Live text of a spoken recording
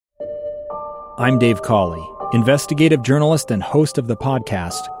I'm Dave Cawley, investigative journalist and host of the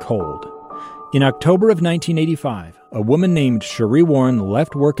podcast Cold. In October of 1985, a woman named Sheree Warren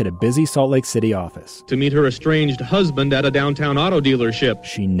left work at a busy Salt Lake City office to meet her estranged husband at a downtown auto dealership.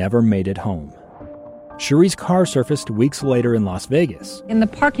 She never made it home. Sheree's car surfaced weeks later in Las Vegas. In the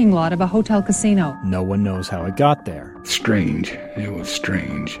parking lot of a hotel casino. No one knows how it got there. Strange. It was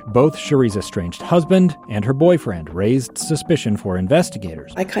strange. Both Sheree's estranged husband and her boyfriend raised suspicion for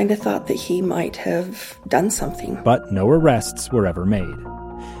investigators. I kind of thought that he might have done something. But no arrests were ever made.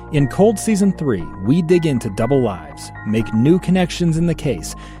 In Cold Season 3, we dig into double lives, make new connections in the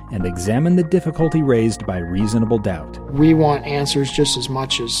case, and examine the difficulty raised by reasonable doubt. We want answers just as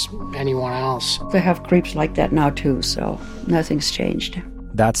much as anyone else. They have creeps like that now too, so nothing's changed.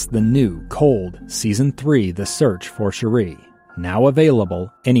 That's the new Cold Season 3, The Search for Sheree, now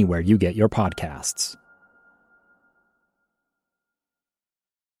available anywhere you get your podcasts.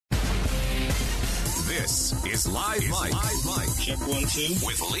 This is Live Mike. Check 1, 2.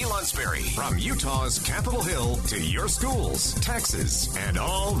 With Lee Lonsberry. From Utah's Capitol Hill to your schools, taxes, and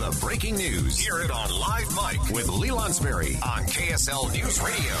all the breaking news. Hear it on Live Mike with Lee Lonsberry on KSL News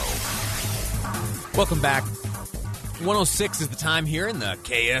Radio. Welcome back. 1:06 is the time here in the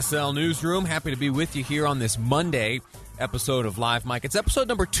KSL Newsroom. Happy to be with you here on this Monday episode of Live Mike. It's episode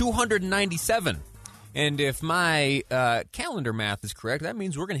number 297. And if my calendar math is correct, that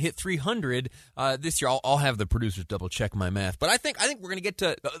means we're going to hit 300 this year. I'll have the producers double check my math, but I think we're going to get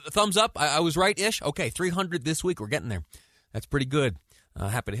to thumbs up. I was right-ish. Okay, 300 this week. We're getting there. That's pretty good.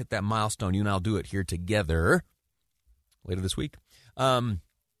 Happy to hit that milestone. You and I'll do it here together later this week. Over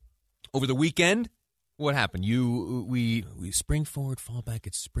the weekend, what happened? We spring forward, fall back.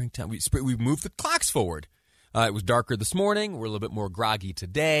 It's springtime. We moved the clocks forward. It was darker this morning. We're a little bit more groggy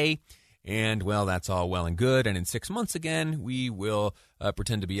today. And, well, that's all well and good. And in 6 months again, we will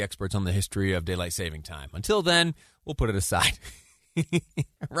pretend to be experts on the history of daylight saving time. Until then, we'll put it aside.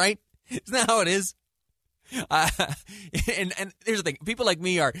 Right? Isn't that how it is? And here's the thing. People like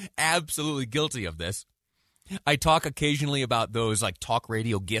me are absolutely guilty of this. I talk occasionally about those, like, talk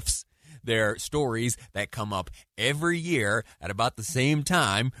radio gifs. They're stories that come up every year at about the same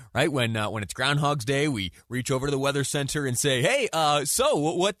time, right? When it's Groundhog's Day, we reach over to the Weather Center and say, "Hey, so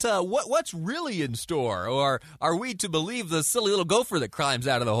what's really in store? Or are we to believe the silly little gopher that climbs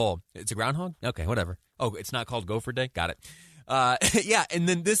out of the hole?" It's a groundhog? Okay, whatever. Oh, it's not called Gopher Day? Got it. Yeah, and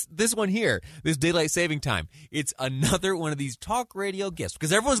then this one here, this daylight saving time, it's another one of these talk radio gifts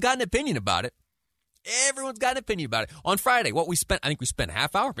because everyone's got an opinion about it. Everyone's got an opinion about it. On Friday, I think we spent a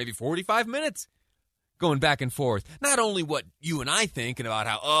half hour, maybe 45 minutes going back and forth. Not only what you and I think and about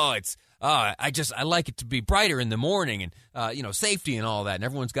how, I like it to be brighter in the morning and, safety and all that. And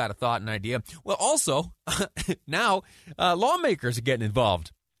everyone's got a thought and idea. Well, also, now lawmakers are getting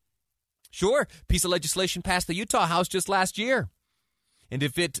involved. Sure, piece of legislation passed the Utah House just last year. And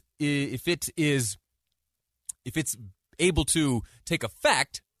if it's able to take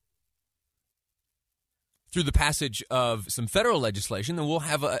effect through the passage of some federal legislation, then we'll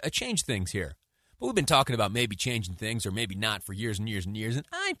have a change things here. But we've been talking about maybe changing things or maybe not for years and years and years, and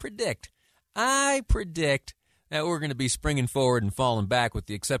I predict that we're going to be springing forward and falling back with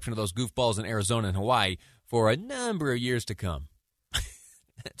the exception of those goofballs in Arizona and Hawaii for a number of years to come.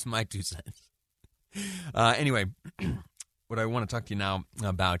 That's my 2 cents. Anyway, what I want to talk to you now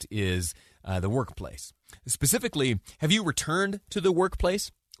about is the workplace. Specifically, have you returned to the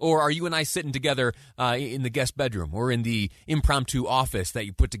workplace? Or are you and I sitting together in the guest bedroom or in the impromptu office that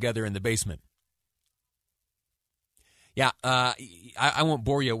you put together in the basement? Yeah, I won't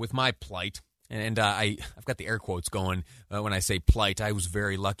bore you with my plight. And I've got the air quotes going when I say plight. I was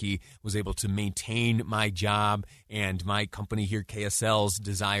very lucky, was able to maintain my job, and my company here, KSL's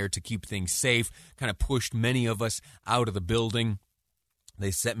desire to keep things safe kind of pushed many of us out of the building.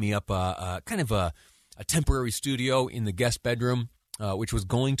 They set me up a temporary studio in the guest bedroom. Which was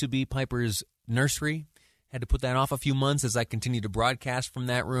going to be Piper's nursery. Had to put that off a few months as I continued to broadcast from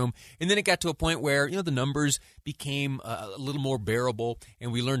that room. And then it got to a point where, the numbers became a little more bearable,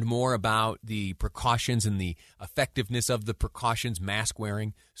 and we learned more about the precautions and the effectiveness of the precautions, mask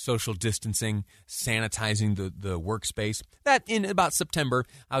wearing, social distancing, sanitizing the workspace. That in about September,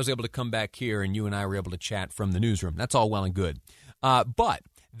 I was able to come back here, and you and I were able to chat from the newsroom. That's all well and good. But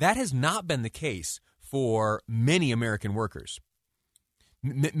that has not been the case for many American workers.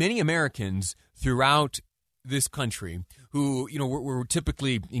 Many Americans throughout this country who, were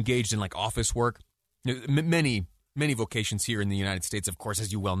typically engaged in like office work, many vocations here in the United States, of course,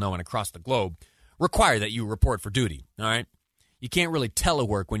 as you well know, and across the globe, require that you report for duty, all right? You can't really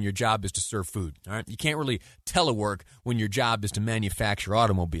telework when your job is to serve food, all right? You can't really telework when your job is to manufacture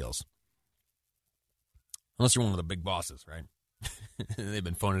automobiles. Unless you're one of the big bosses, right? They've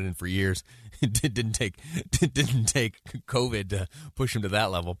been phoning it in for years. It didn't take COVID to push them to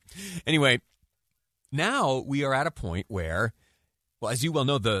that level. Anyway, now we are at a point where, well, as you well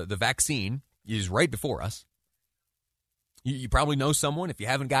know, the vaccine is right before us. You probably know someone, if you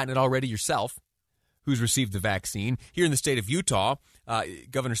haven't gotten it already yourself, who's received the vaccine. Here in the state of Utah,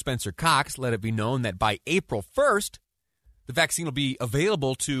 Governor Spencer Cox let it be known that by April 1st, the vaccine will be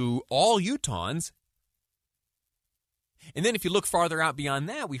available to all Utahns. And then if you look farther out beyond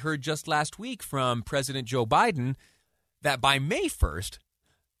that, we heard just last week from President Joe Biden that by May 1st,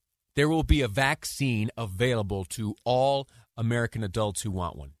 there will be a vaccine available to all American adults who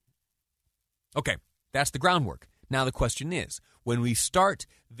want one. Okay, that's the groundwork. Now the question is, when we start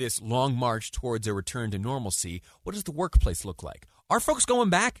this long march towards a return to normalcy, what does the workplace look like? Are folks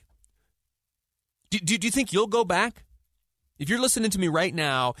going back? Do you think you'll go back? If you're listening to me right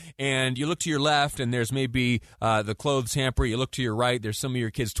now and you look to your left and there's maybe the clothes hamper, you look to your right, there's some of your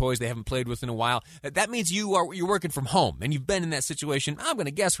kids' toys they haven't played with in a while, that means you're working from home and you've been in that situation, I'm going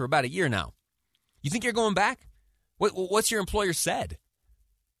to guess, for about a year now. You think you're going back? What's your employer said?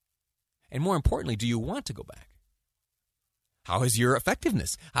 And more importantly, do you want to go back? How is your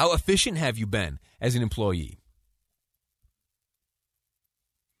effectiveness? How efficient have you been as an employee?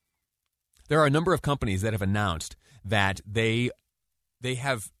 There are a number of companies that have announced that they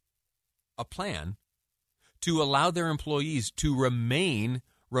have a plan to allow their employees to remain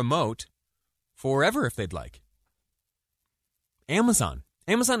remote forever if they'd like. Amazon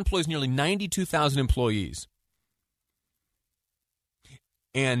employs nearly 92,000 employees.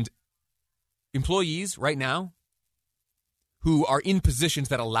 And employees right now who are in positions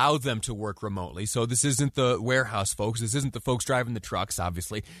that allow them to work remotely. So this isn't the warehouse folks. This isn't the folks driving the trucks,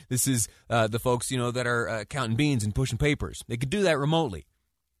 obviously. This is the folks, that are counting beans and pushing papers. They could do that remotely.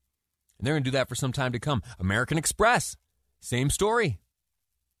 And they're going to do that for some time to come. American Express, same story.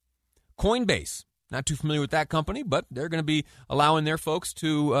 Coinbase, not too familiar with that company, but they're going to be allowing their folks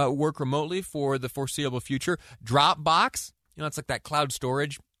to work remotely for the foreseeable future. Dropbox, it's like that cloud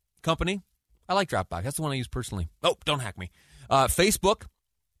storage company. I like Dropbox. That's the one I use personally. Oh, don't hack me. Facebook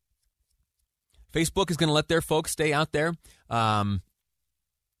is going to let their folks stay out there. About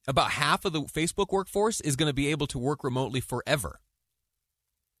half of the Facebook workforce is going to be able to work remotely forever.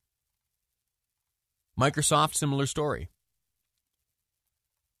 Microsoft, similar story.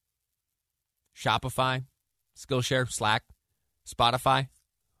 Shopify, Skillshare, Slack, Spotify.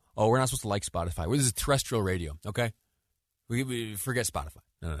 Oh, we're not supposed to like Spotify. This is terrestrial radio, okay? We forget Spotify.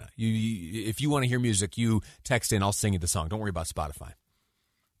 No. If you want to hear music, you text in. I'll sing you the song. Don't worry about Spotify.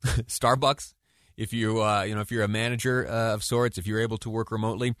 Starbucks. If you if you're a manager of sorts, if you're able to work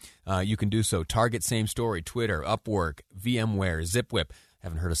remotely, you can do so. Target, same story. Twitter, Upwork, VMware, ZipWhip.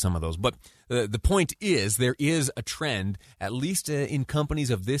 Haven't heard of some of those, but the point is there is a trend, at least in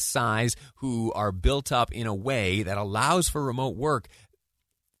companies of this size, who are built up in a way that allows for remote work.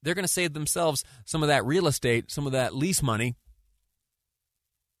 They're going to save themselves some of that real estate, some of that lease money,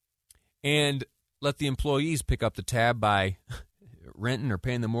 and let the employees pick up the tab by renting or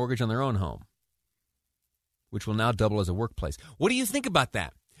paying the mortgage on their own home, which will now double as a workplace. What do you think about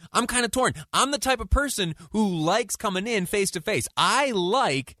that? I'm kind of torn. I'm the type of person who likes coming in face-to-face. I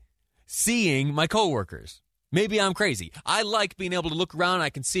like seeing my coworkers. Maybe I'm crazy. I like being able to look around.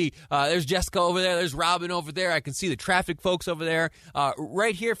 I can see there's Jessica over there. There's Robin over there. I can see the traffic folks over there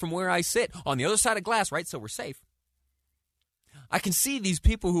right here from where I sit on the other side of glass, right? So we're safe. I can see these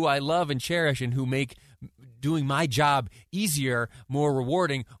people who I love and cherish and who make doing my job easier, more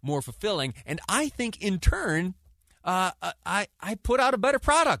rewarding, more fulfilling. And I think in turn, I put out a better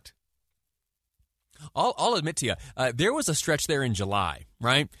product. I'll admit to you, there was a stretch there in July,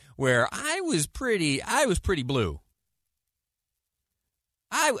 right, where I was pretty blue.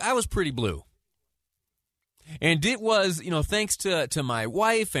 I was pretty blue. And it was, thanks to my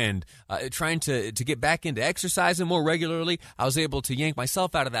wife and trying to get back into exercising more regularly, I was able to yank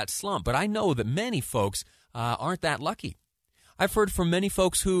myself out of that slump. But I know that many folks aren't that lucky. I've heard from many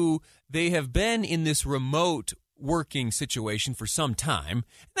folks who they have been in this remote working situation for some time.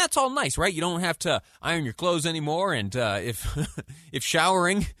 And that's all nice, right? You don't have to iron your clothes anymore. And if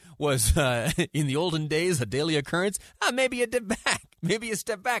showering was in the olden days a daily occurrence, maybe you did back. Maybe you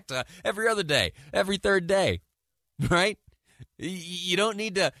step back to every other day, every third day, right? You don't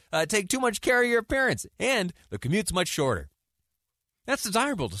need to take too much care of your appearance, and the commute's much shorter. That's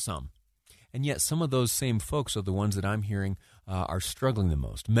desirable to some. And yet some of those same folks are the ones that I'm hearing are struggling the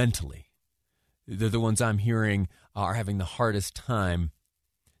most mentally. They're the ones I'm hearing are having the hardest time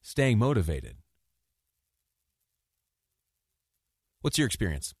staying motivated. What's your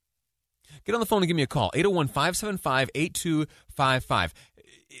experience? Get on the phone and give me a call, 801-575-8255.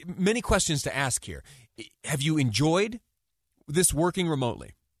 Many questions to ask here. Have you enjoyed this working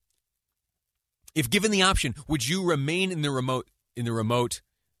remotely? If given the option, would you remain in the remote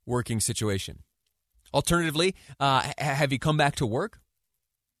working situation? Alternatively, have you come back to work?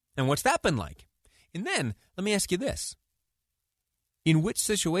 And what's that been like? And then, let me ask you this. In which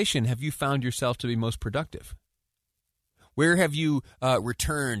situation have you found yourself to be most productive? Where have you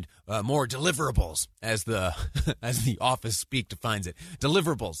returned more deliverables, as the as the office speak defines it,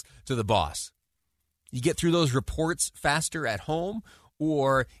 deliverables to the boss? You get through those reports faster at home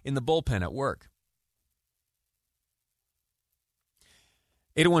or in the bullpen at work?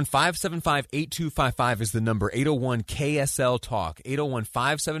 801-575-8255 is the number, 801-KSL-TALK,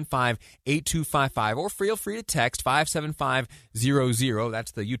 801-575-8255, or feel free to text 57500.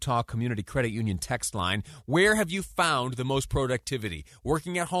 That's the Utah Community Credit Union text line. Where have you found the most productivity,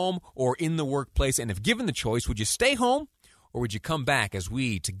 working at home or in the workplace? And if given the choice, would you stay home or would you come back as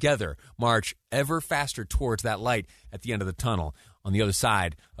we together march ever faster towards that light at the end of the tunnel on the other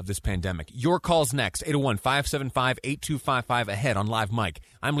side of this pandemic? Your call's next, 801-575-8255 ahead on Live Mike.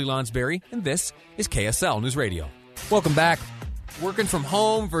 I'm Lee Lonsberry, and this is KSL News Radio. Welcome back. Working from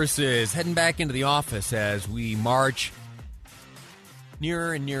home versus heading back into the office as we march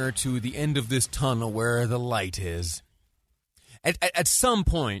nearer and nearer to the end of this tunnel where the light is. At some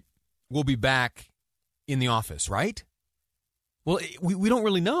point, we'll be back in the office, right? Well, we don't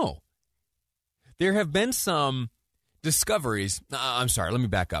really know. There have been some discoveries. I'm sorry, let me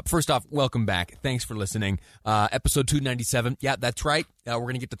back up. First off, welcome back. Thanks for listening. Episode 297. Yeah, that's right. We're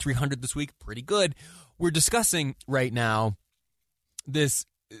going to get to 300 this week. Pretty good. We're discussing right now this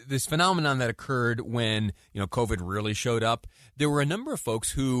phenomenon that occurred when, COVID really showed up. There were a number of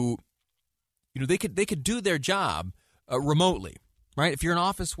folks who, they could do their job remotely, right? If you're an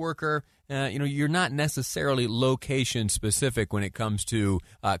office worker, you're not necessarily location specific when it comes to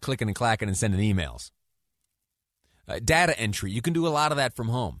clicking and clacking and sending emails. Data entry, you can do a lot of that from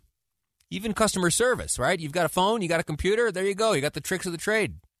home. Even customer service, right? You've got a phone, you got a computer, there you go. You got the tricks of the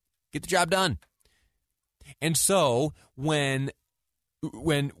trade. Get the job done. And so when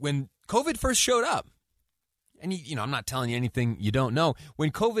COVID first showed up, and I'm not telling you anything you don't know.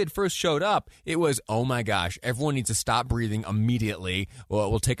 When COVID first showed up, it was, oh my gosh, everyone needs to stop breathing immediately. Well,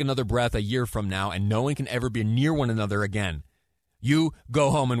 we'll take another breath a year from now, and no one can ever be near one another again. You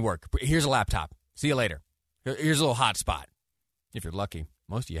go home and work. Here's a laptop. See you later. Here's a little hotspot. If you're lucky,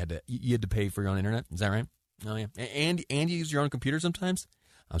 most of you had to pay for your own internet. Is that right? Oh yeah. And you use your own computer sometimes.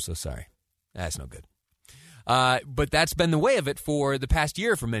 I'm so sorry. That's no good. But that's been the way of it for the past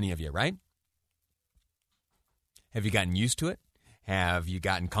year for many of you, right? Have you gotten used to it? Have you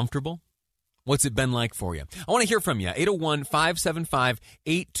gotten comfortable? What's it been like for you? I want to hear from you.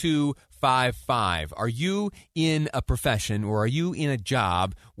 801-575-8255. Are you in a profession or are you in a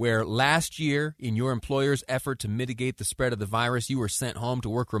job where last year, in your employer's effort to mitigate the spread of the virus, you were sent home to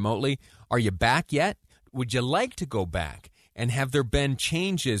work remotely? Are you back yet? Would you like to go back? And have there been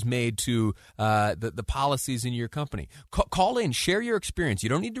changes made to the policies in your company? Call in, share your experience. You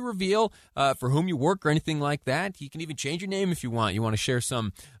don't need to reveal for whom you work or anything like that. You can even change your name if you want. You want to share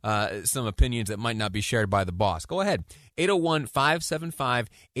some opinions that might not be shared by the boss. Go ahead.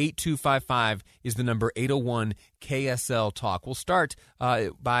 801-575-8255 is the number, 801-KSL-TALK. We'll start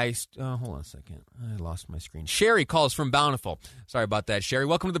by hold on a second. I lost my screen. Sherry calls from Bountiful. Sorry about that, Sherry.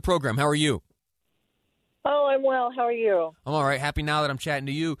 Welcome to the program. How are you? Oh, I'm well. How are you? I'm all right. Happy now that I'm chatting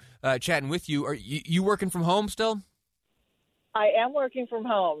with you. Are you working from home still? I am working from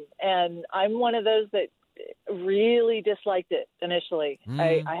home, and I'm one of those that really disliked it initially.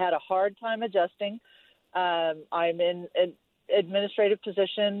 I had a hard time adjusting. I'm in an administrative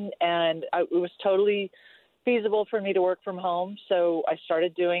position, and it was totally feasible for me to work from home, so I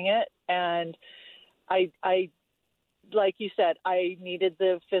started doing it. And I like you said, I needed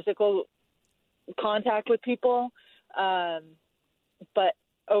the physical contact with people, but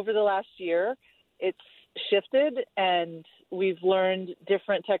over the last year it's shifted, and we've learned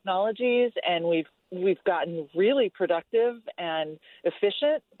different technologies, and we've gotten really productive and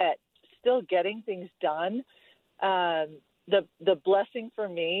efficient at still getting things done. The blessing for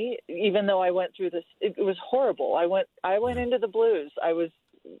me, even though I went through this, it was horrible. I went into the blues. It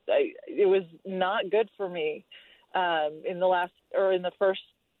was not good for me in the first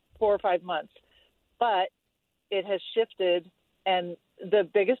 4 or 5 months. But it has shifted, and the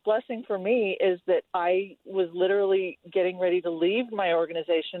biggest blessing for me is that I was literally getting ready to leave my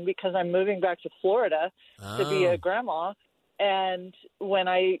organization because I'm moving back to Florida to be a grandma. And when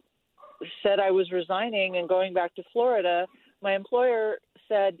I said I was resigning and going back to Florida, my employer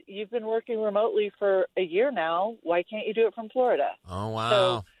said, "You've been working remotely for a year now. Why can't you do it from Florida?" Oh,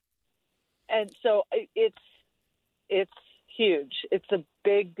 wow. So it's huge. It's a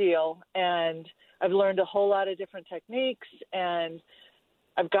big deal, and I've learned a whole lot of different techniques, and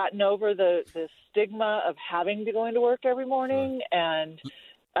I've gotten over the stigma of having to go into work every morning, and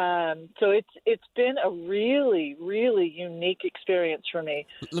so it's been a really, really unique experience for me.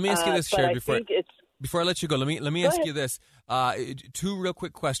 Let me ask you this, Sherry, before I let you go. Let me ask you this. 2 real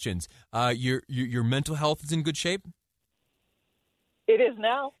quick questions. Your mental health is in good shape? It is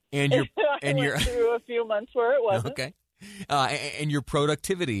now. And I went through a few months where it wasn't. Okay. And your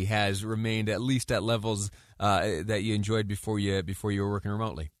productivity has remained at least at levels that you enjoyed before you were working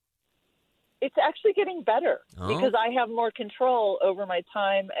remotely. It's actually getting better because I have more control over my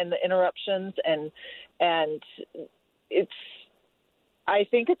time and the interruptions, and I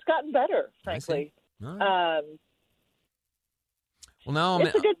think it's gotten better, frankly. Right. Well, now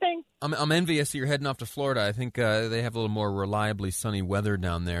it's a good thing. I'm envious that you're heading off to Florida. I think they have a little more reliably sunny weather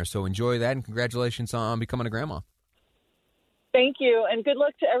down there. So enjoy that, and congratulations on becoming a grandma. Thank you, and good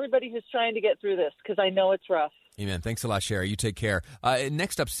luck to everybody who's trying to get through this, because I know it's rough. Amen. Thanks a lot, Sherry. You take care.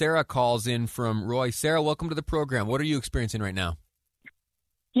 Next up, Sarah calls in from Roy. Sarah, welcome to the program. What are you experiencing right now?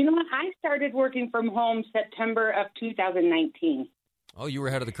 You know what? I started working from home September of 2019. Oh, you were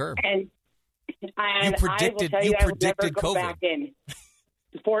ahead of the curve. And you predicted I would never go COVID. back in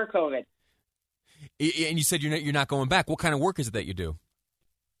before COVID. And you said you're not going back. What kind of work is it that you do?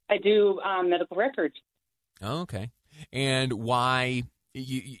 I do medical records. Oh, okay. And why?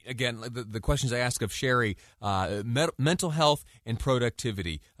 Again, the questions I ask of Sherry: mental health and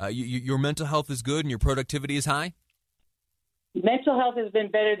productivity. Your mental health is good, and your productivity is high. Mental health has been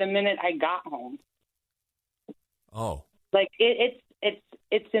better the minute I got home. Oh, like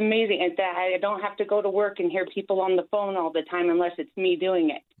it's amazing that I don't have to go to work and hear people on the phone all the time unless it's me doing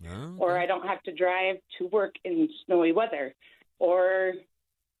it, or I don't have to drive to work in snowy weather, or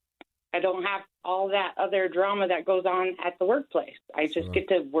I don't have all that other drama that goes on at the workplace. I just get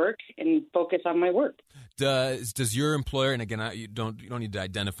to work and focus on my work. Does your employer, and again, you don't need to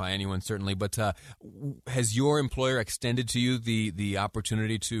identify anyone certainly, but has your employer extended to you the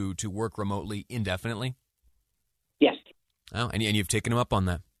opportunity to work remotely indefinitely? Yes. Oh, and you've taken them up on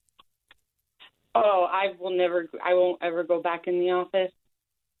that? Oh, I won't ever go back in the office.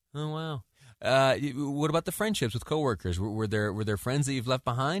 Oh, wow. What about the friendships with coworkers? Were there friends that you've left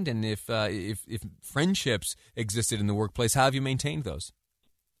behind? And if friendships existed in the workplace, how have you maintained those?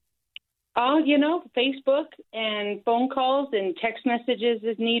 Facebook and phone calls and text messages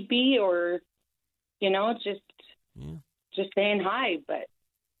as need be, or just saying hi. But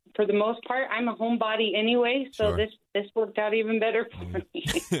for the most part, I'm a homebody anyway, so this worked out even better for me.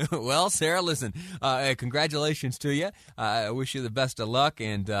 Well, Sarah, listen, congratulations to you. I wish you the best of luck,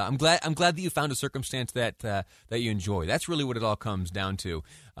 and I'm glad that you found a circumstance that you enjoy. That's really what it all comes down to,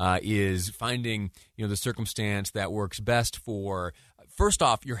 is finding the circumstance that works best for, first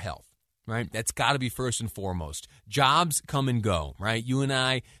off, your health. Right? That's got to be first and foremost. Jobs come and go, right? You and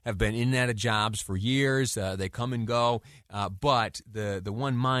I have been in and out of jobs for years. They come and go. But the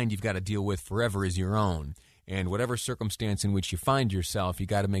one mind you've got to deal with forever is your own. And whatever circumstance in which you find yourself, you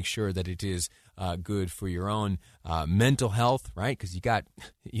got to make sure that it is good for your own mental health, right? Because you got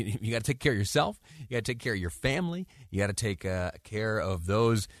to take care of yourself. You got to take care of your family. You got to take care of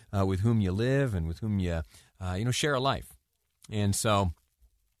those with whom you live and with whom you share a life. And so,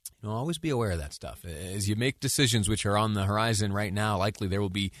 always be aware of that stuff. As you make decisions which are on the horizon right now, likely there will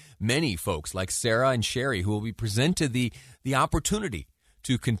be many folks like Sarah and Sherry who will be presented the opportunity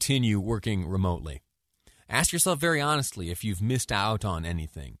to continue working remotely. Ask yourself very honestly if you've missed out on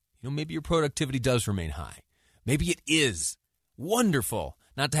anything. Maybe your productivity does remain high. Maybe it is wonderful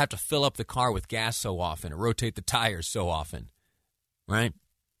not to have to fill up the car with gas so often or rotate the tires so often, right?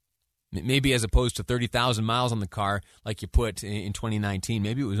 Maybe as opposed to 30,000 miles on the car like you put in 2019,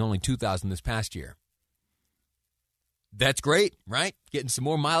 maybe it was only 2,000 this past year. That's great, right? Getting some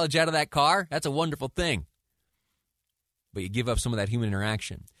more mileage out of that car, that's a wonderful thing. But you give up some of that human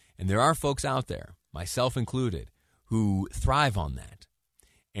interaction. And there are folks out there, myself included, who thrive on that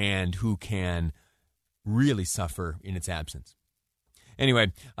and who can really suffer in its absence.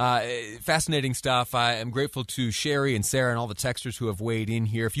 Anyway, fascinating stuff. I am grateful to Sherry and Sarah and all the texters who have weighed in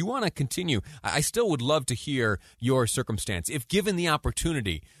here. If you want to continue, I still would love to hear your circumstance. If given the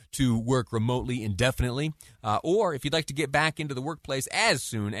opportunity to work remotely indefinitely, or if you'd like to get back into the workplace as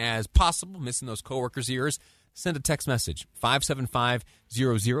soon as possible, missing those coworkers of yours, send a text message,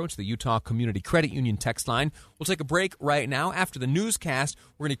 57500 to the Utah Community Credit Union text line. We'll take a break right now. After the newscast,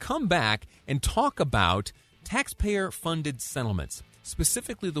 we're going to come back and talk about taxpayer-funded settlements.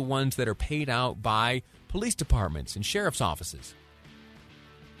 specifically the ones that are paid out by police departments and sheriff's offices.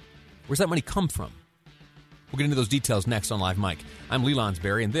 Where's that money come from? We'll get into those details next on Live Mike. I'm Lee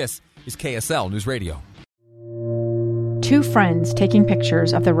Lonsberry, and this is KSL News Radio. Two friends taking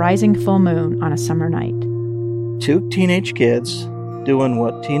pictures of the rising full moon on a summer night. Two teenage kids doing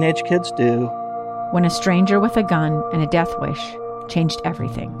what teenage kids do. When a stranger with a gun and a death wish changed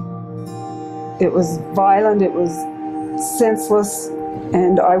everything. It was violent, it was senseless,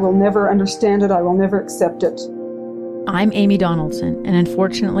 and I will never understand it, I will never accept it. I'm Amy Donaldson, and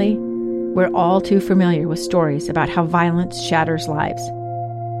unfortunately, we're all too familiar with stories about how violence shatters lives.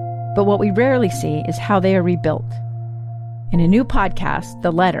 But what we rarely see is how they are rebuilt. In a new podcast,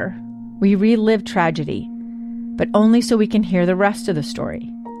 The Letter, we relive tragedy, but only so we can hear the rest of the story.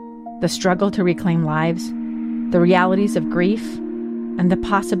 The struggle to reclaim lives, the realities of grief, and the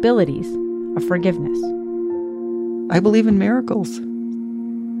possibilities of forgiveness. I believe in miracles.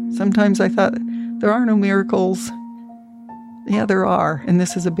 Sometimes I thought, there are no miracles. Yeah, there are, and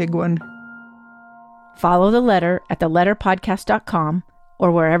this is a big one. Follow The Letter at theletterpodcast.com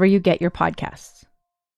or wherever you get your podcasts.